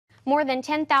More than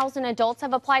 10,000 adults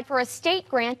have applied for a state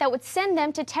grant that would send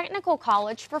them to technical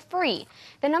college for free.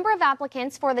 The number of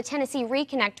applicants for the Tennessee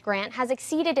Reconnect grant has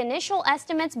exceeded initial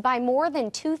estimates by more than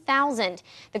 2,000.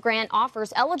 The grant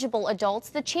offers eligible adults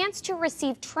the chance to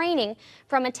receive training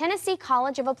from a Tennessee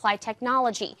College of Applied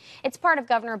Technology. It's part of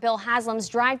Governor Bill Haslam's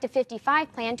Drive to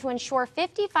 55 plan to ensure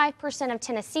 55% of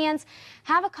Tennesseans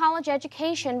have a college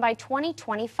education by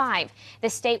 2025. The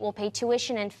state will pay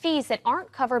tuition and fees that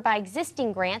aren't covered by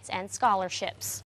existing grants and scholarships.